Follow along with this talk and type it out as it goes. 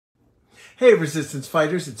Hey, Resistance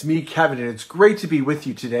Fighters, it's me, Kevin, and it's great to be with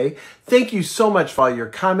you today. Thank you so much for all your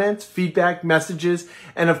comments, feedback, messages,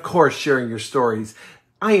 and of course, sharing your stories.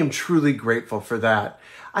 I am truly grateful for that.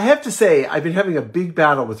 I have to say, I've been having a big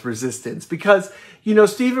battle with resistance because,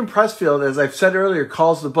 Stephen Pressfield, as I've said earlier,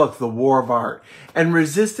 calls the book The War of Art. And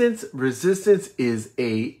resistance is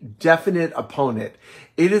a definite opponent.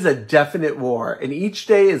 It is a definite war, and each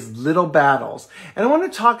day is little battles. And I want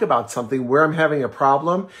to talk about something where I'm having a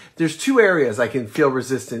problem. There's two areas I can feel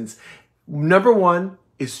resistance. Number one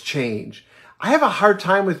is change. I have a hard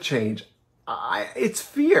time with change. It's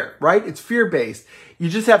fear, right? It's fear-based. You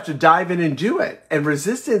just have to dive in and do it. And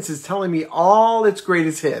resistance is telling me all its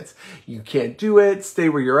greatest hits. You can't do it. Stay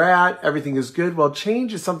where you're at. Everything is good. Well,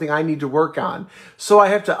 change is something I need to work on. So I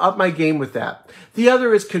have to up my game with that. The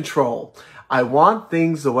other is control. I want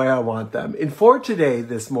things the way I want them. And for today,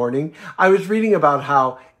 this morning, I was reading about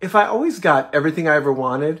how if I always got everything I ever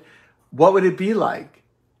wanted, what would it be like?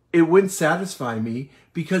 It wouldn't satisfy me,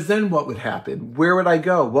 because then what would happen? Where would I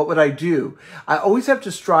go? What would I do? I always have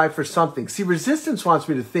to strive for something. See, resistance wants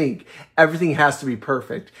me to think everything has to be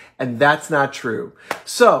perfect, and that's not true.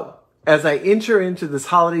 So, as I enter into this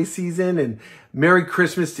holiday season, and Merry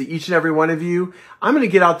Christmas to each and every one of you, I'm going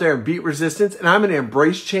to get out there and beat resistance, and I'm going to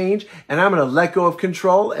embrace change, and I'm going to let go of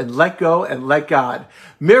control, and let go and let God.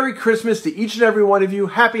 Merry Christmas to each and every one of you.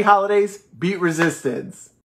 Happy holidays. Beat resistance.